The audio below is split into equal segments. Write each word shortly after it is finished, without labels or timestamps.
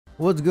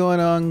What's going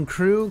on,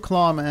 crew?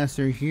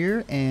 Clawmaster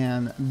here,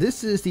 and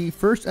this is the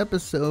first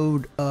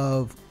episode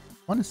of, I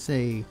want to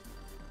say,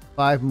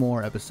 5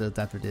 more episodes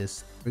after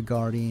this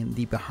regarding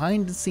the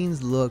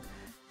behind-the-scenes look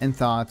and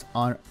thoughts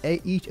on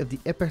each of the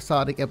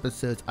episodic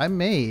episodes I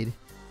made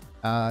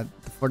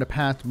for the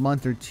past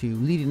month or two,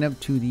 leading up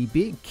to the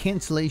big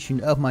cancellation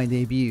of my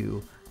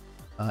debut,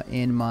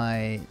 in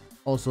my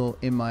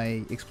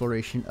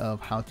exploration of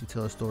how to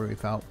tell a story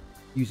without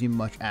using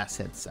much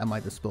assets at my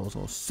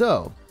disposal.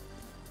 So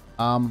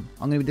I'm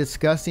going to be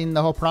discussing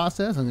the whole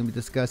process. I'm going to be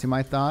discussing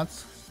my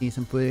thoughts, seeing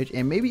some footage,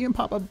 and maybe even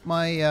pop up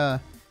my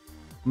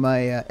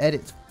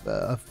edits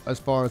as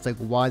far as like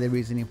why the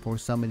reasoning for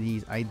some of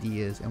these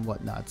ideas and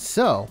whatnot.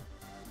 So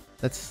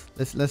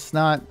let's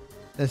not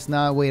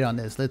wait on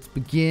this. Let's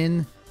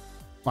begin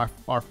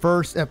our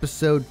first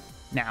episode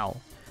now.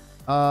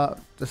 To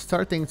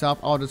start things off,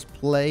 I'll just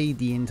play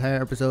the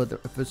entire episode,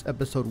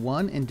 episode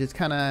 1, and just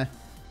kind of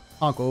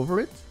talk over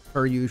it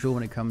per usual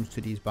when it comes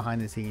to these behind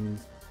the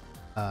scenes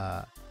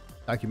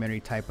documentary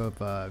type of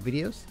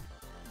videos.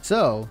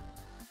 So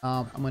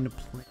I'm going to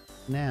play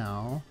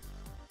now.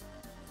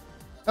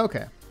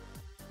 Okay,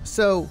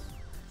 so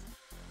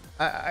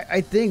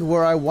I think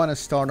where I want to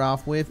start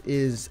off with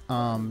is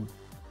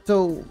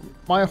so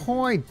my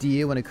whole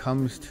idea when it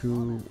comes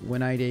to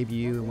when I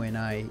debut, when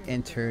I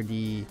enter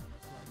the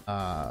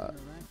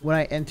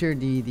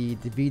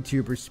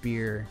VTuber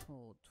sphere,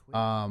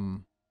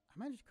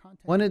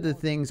 one of the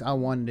things I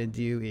wanted to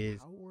do is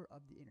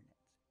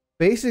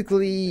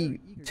basically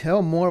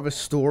tell more of a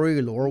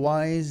story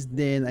lore-wise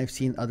than I've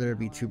seen other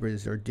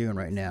VTubers are doing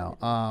right now.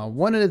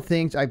 One of the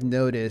things I've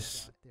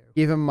noticed,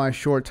 given my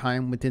short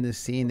time within the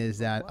scene, is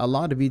that a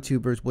lot of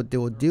VTubers, what they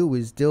will do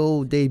is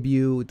they'll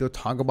debut, they'll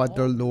talk about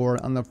their lore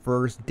on the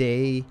first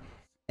day,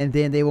 and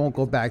then they won't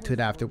go back to it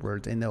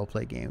afterwards, and they'll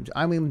play games.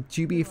 I mean,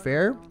 to be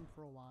fair,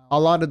 a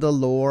lot of the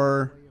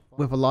lore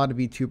with a lot of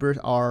VTubers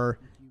are,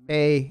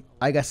 hey,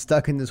 I got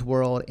stuck in this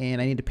world and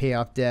I need to pay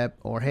off debt,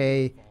 or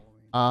hey,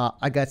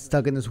 I got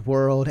stuck in this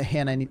world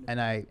and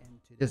I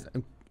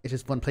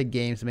just want to play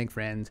games to make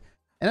friends,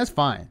 and that's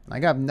fine.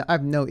 Like I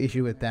have no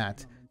issue with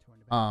that.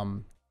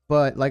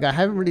 But like I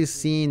haven't really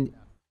seen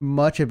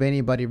much of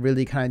anybody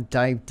really kind of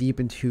dive deep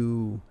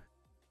into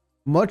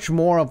much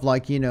more of,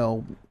 like, you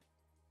know,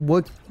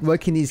 what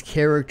can these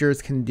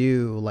characters can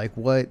do, like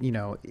what, you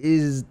know,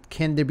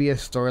 can there be a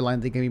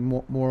storyline that can be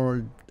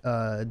more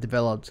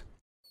developed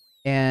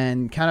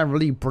and kind of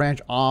really branch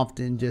off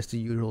than just the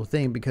usual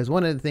thing. Because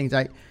one of the things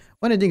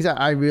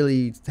I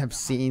really have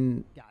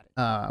seen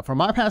from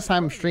my past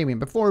time streaming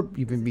before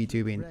even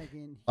VTubing,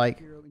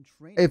 like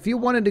if you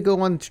wanted to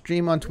go on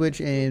stream on Twitch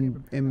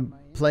and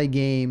play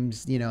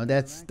games, you know,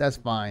 that's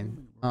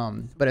fine.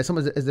 But as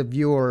someone as a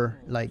viewer,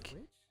 like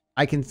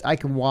I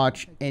can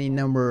watch any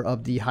number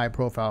of the high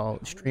profile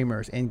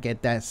streamers and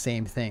get that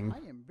same thing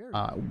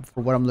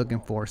for what I'm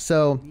looking for.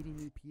 So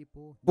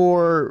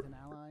for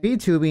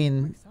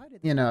VTubing,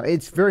 you know,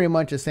 it's very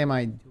much the same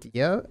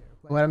idea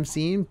what I'm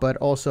seeing, but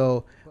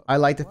also I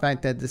like the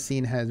fact that the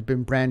scene has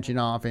been branching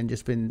off and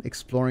just been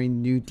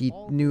exploring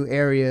new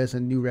areas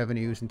and new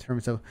revenues in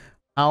terms of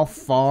how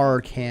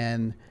far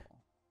some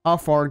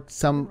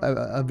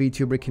a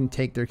VTuber can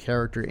take their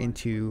character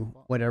into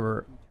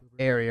whatever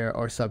area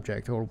or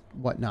subject or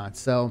whatnot.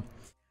 So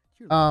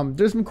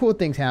there's some cool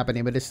things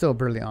happening, but it's still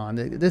early on.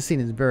 This scene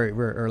is very,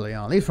 very early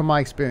on, at least from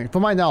my experience,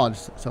 from my knowledge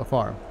so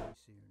far.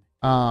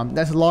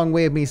 That's a long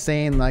way of me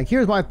saying, like,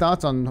 here's my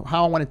thoughts on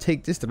how I want to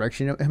take this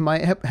direction in my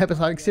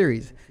episodic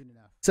series.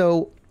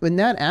 So in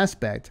that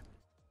aspect,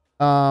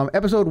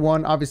 episode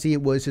 1, obviously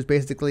it was just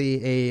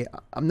basically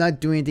I'm not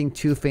doing anything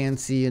too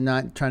fancy and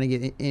not trying to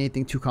get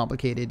anything too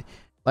complicated.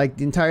 Like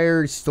the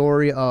entire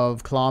story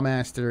of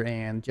Clawmaster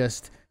and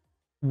just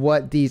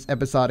what these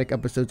episodic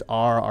episodes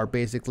are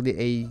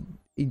basically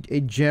a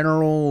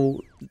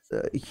general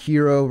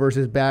hero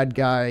versus bad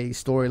guy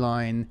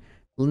storyline.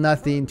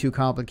 Nothing too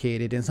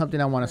complicated, and something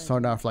I want to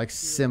start off like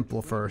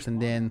simple first, and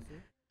then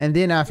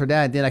after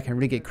that, then I can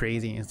really get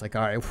crazy. It's like,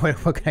 all right,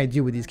 what can I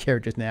do with these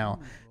characters now?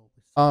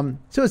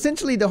 So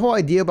essentially the whole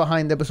idea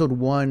behind episode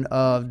 1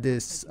 of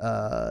this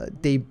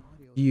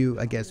debut,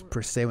 I guess,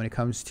 per se, when it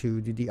comes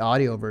to the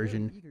audio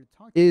version,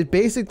 is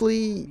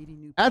basically,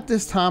 at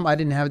this time I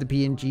didn't have the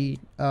PNG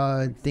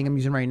thing I'm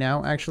using right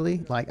now.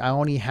 Actually, like I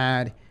only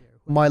had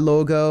my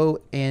logo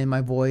and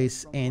my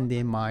voice and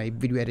then my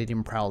video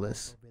editing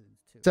prowess.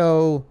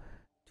 So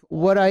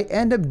what I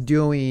end up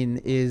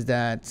doing is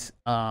that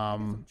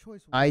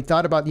I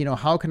thought about, you know,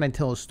 how can I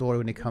tell a story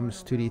when it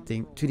comes to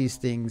these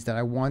things that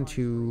I want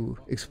to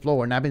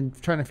explore, and I've been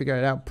trying to figure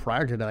it out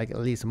prior to that, like at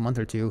least a month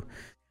or two,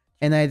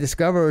 and I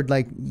discovered,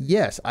 like,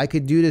 yes, I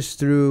could do this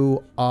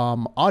through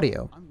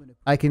audio.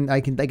 I can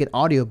like an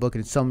audio book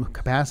in some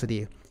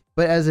capacity,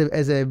 but as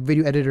a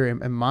video editor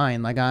in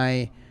mind, like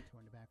I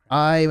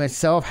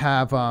myself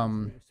have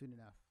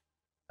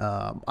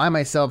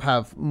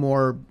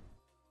more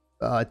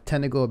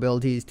technical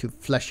abilities to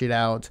flesh it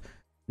out,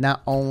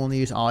 not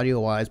only just audio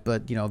wise,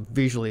 but, you know,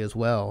 visually as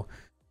well.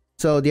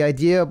 So the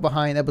idea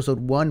behind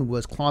episode 1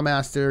 was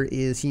Clawmaster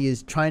he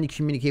is trying to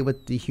communicate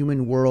with the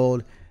human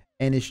world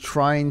and is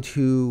trying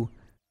to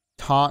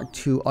talk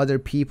to other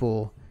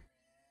people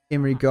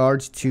in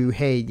regards to,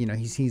 hey, you know,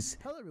 he's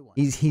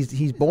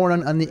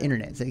born on the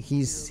internet. Like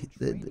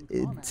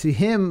to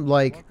him,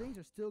 like,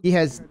 he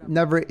has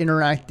never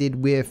interacted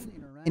with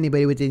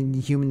anybody within the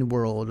human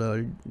world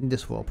or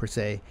this world per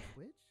se,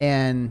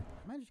 and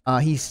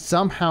he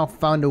somehow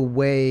found a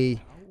way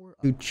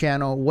to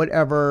channel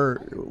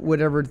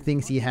whatever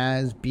things he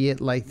has, be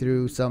it like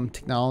through some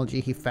technology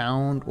he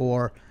found,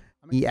 or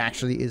he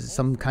actually is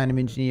some kind of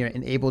engineer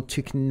and able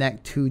to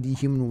connect to the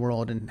human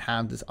world and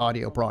have this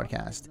audio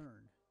broadcast.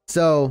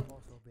 So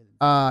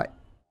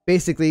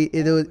basically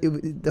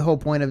the whole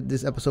point of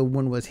this episode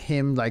 1 was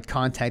him like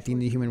contacting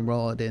the human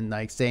world and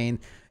like saying,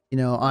 you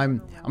know,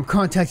 I'm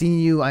contacting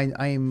you, I'm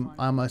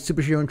a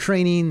superhero in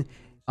training,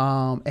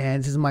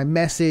 and this is my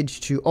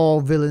message to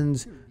all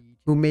villains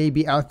who may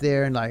be out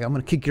there, and like, I'm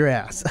gonna kick your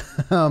ass.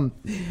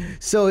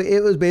 So it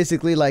was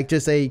basically like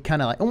just a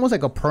kind of like almost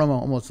like a promo,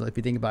 almost, if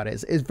you think about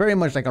it. It's very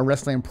much like a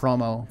wrestling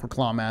promo for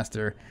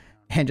Clawmaster,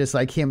 and just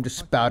like him just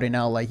spouting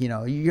out like, you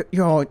know, you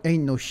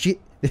ain't no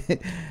shit.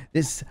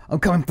 I'm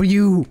coming for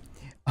you.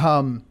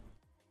 And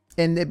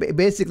it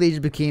basically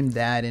just became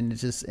that, and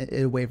it's just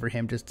a way for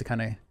him just to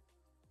kind of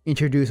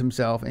introduce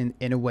himself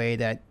in a way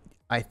that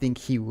I think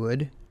he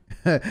would,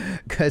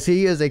 because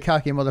he is a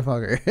cocky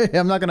motherfucker.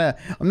 I'm not gonna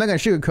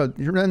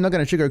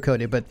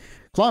sugarcoat it, but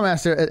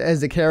Clawmaster as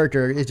the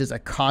character is just a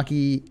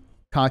cocky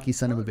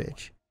son of a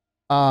bitch.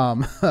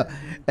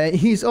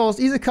 He's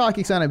a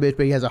cocky son of a bitch,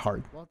 but he has a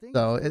heart.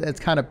 So it's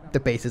kind of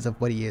the basis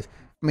of what he is.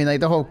 I mean,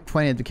 like, the whole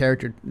point of the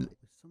character,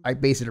 I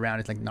base it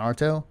around, it's like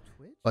Naruto,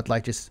 but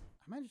like just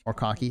more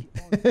cocky.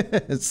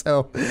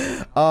 So,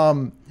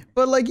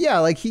 but like, yeah,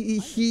 like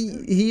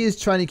he is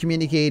trying to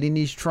communicate, and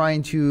he's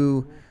trying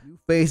to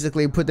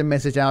basically put the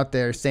message out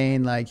there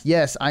saying like,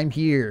 yes, I'm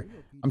here.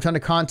 I'm trying to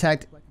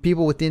contact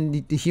people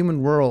within the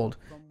human world,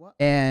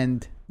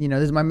 and you know,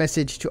 this is my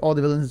message to all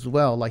the villains as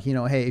well. Like, you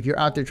know, hey, if you're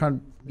out there trying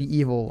to be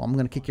evil, I'm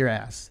gonna kick your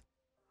ass.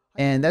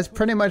 And that's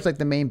pretty much like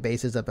the main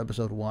basis of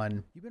episode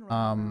 1.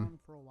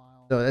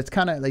 So that's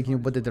kind of like, you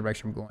know, what the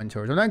direction I'm going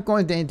towards. I'm not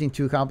going to anything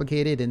too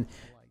complicated, and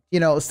you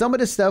know, some of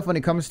the stuff when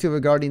it comes to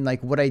regarding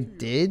like what I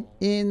did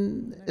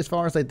in as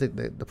far as like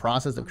the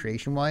process of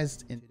creation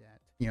wise in,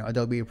 you know,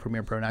 Adobe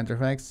Premiere Pro and After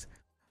Effects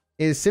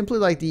is simply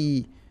like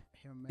the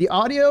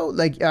audio,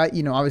 like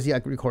you know, obviously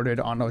I recorded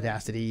on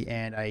Audacity,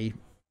 and I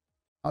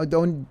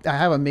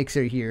have a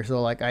mixer here,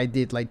 so like I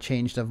did like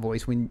change the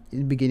voice when in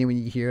the beginning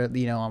when you hear,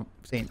 you know, I'm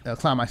saying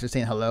Clawmaster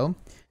saying hello.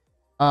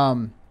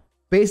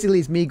 Basically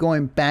it's me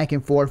going back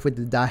and forth with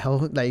the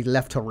dial, like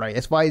left to right.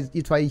 That's why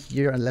you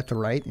hear left to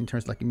right in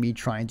terms of like me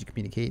trying to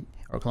communicate,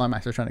 or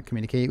Clawmaster trying to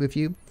communicate with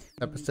you.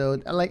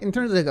 Episode, like in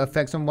terms of like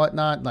effects and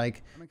whatnot,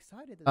 like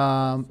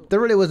there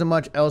really wasn't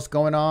much else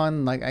going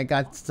on. Like, I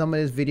got some of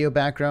this video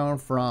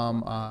background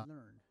from a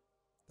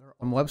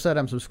website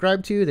I'm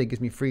subscribed to that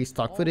gives me free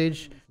stock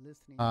footage.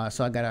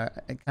 So I got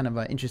a kind of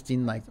an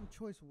interesting like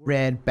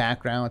red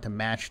background to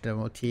match the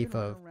motif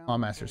of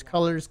Clawmaster's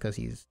colors, because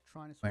he's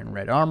wearing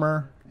red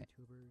armor,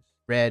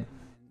 red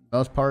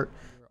most part.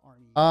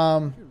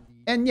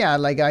 And yeah,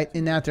 like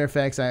in After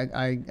Effects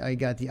I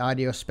got the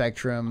audio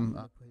spectrum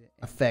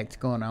effect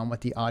going on with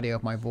the audio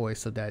of my voice,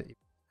 so that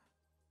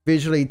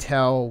visually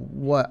tell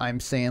what I'm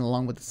saying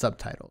along with the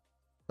subtitles.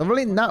 So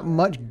really not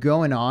much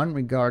going on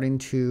regarding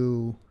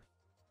to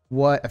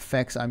what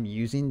effects I'm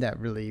using that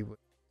really would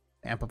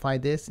amplify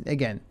this.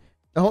 Again,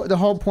 the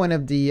whole point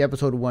of the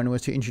episode 1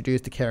 was to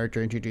introduce the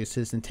character, introduce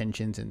his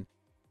intentions, and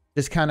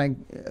just kind of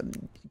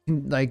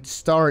like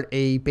start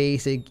a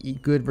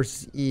basic good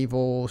versus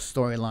evil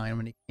storyline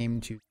when it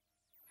came to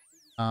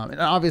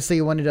and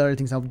obviously one of the other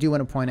things I do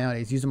want to point out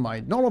is using my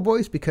normal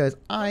voice, because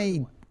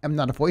I am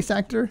not a voice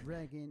actor,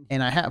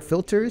 and I have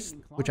filters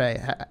which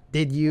I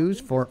did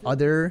use for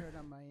other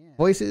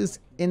voices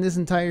in this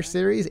entire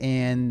series,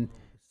 and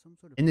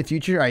in the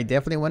future I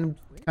definitely want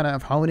to kind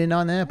of hone in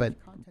on that, but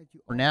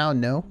for now,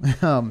 no.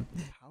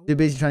 They're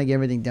basically trying to get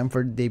everything done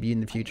for the debut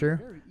in the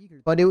future.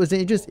 But it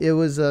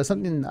was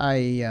something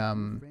I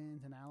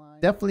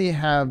definitely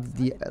have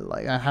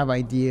I have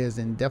ideas,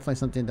 and definitely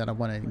something that I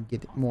want to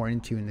get more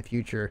into in the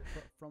future.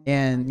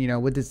 And you know,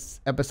 with this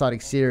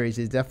episodic series,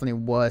 it definitely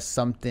was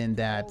something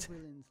that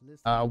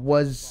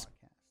was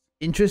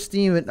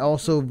interesting, but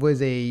also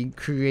was a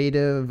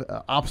creative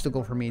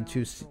obstacle for me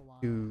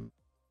to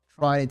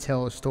try to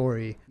tell a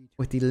story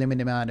with the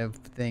limited amount of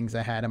things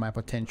I had in my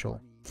potential.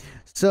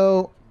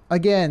 So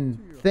again,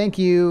 thank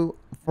you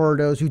for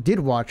those who did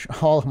watch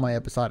all of my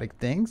episodic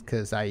things,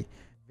 because I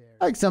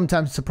like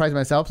sometimes surprise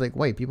myself, like,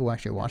 wait, people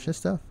actually watch this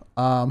stuff.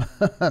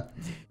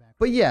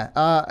 But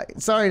yeah,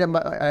 sorry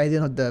that I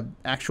didn't have the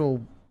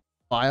actual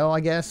file, I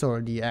guess,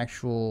 or the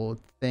actual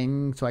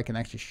thing, so I can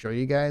actually show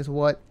you guys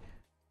what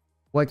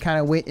kind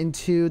of went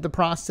into the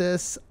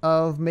process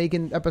of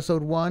making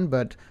episode 1.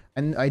 But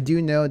and I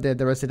do know that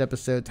the rest of the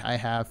episodes I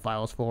have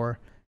files for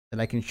that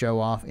I can show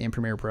off in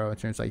Premiere Pro. In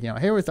terms like, you know,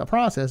 here was the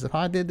process if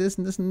I did this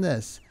and this and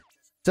this.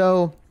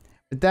 So,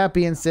 with that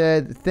being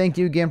said, thank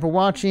you again for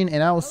watching,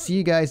 and I will see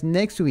you guys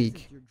next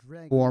week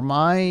for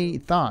my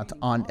thought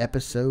on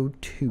episode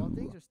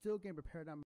 2.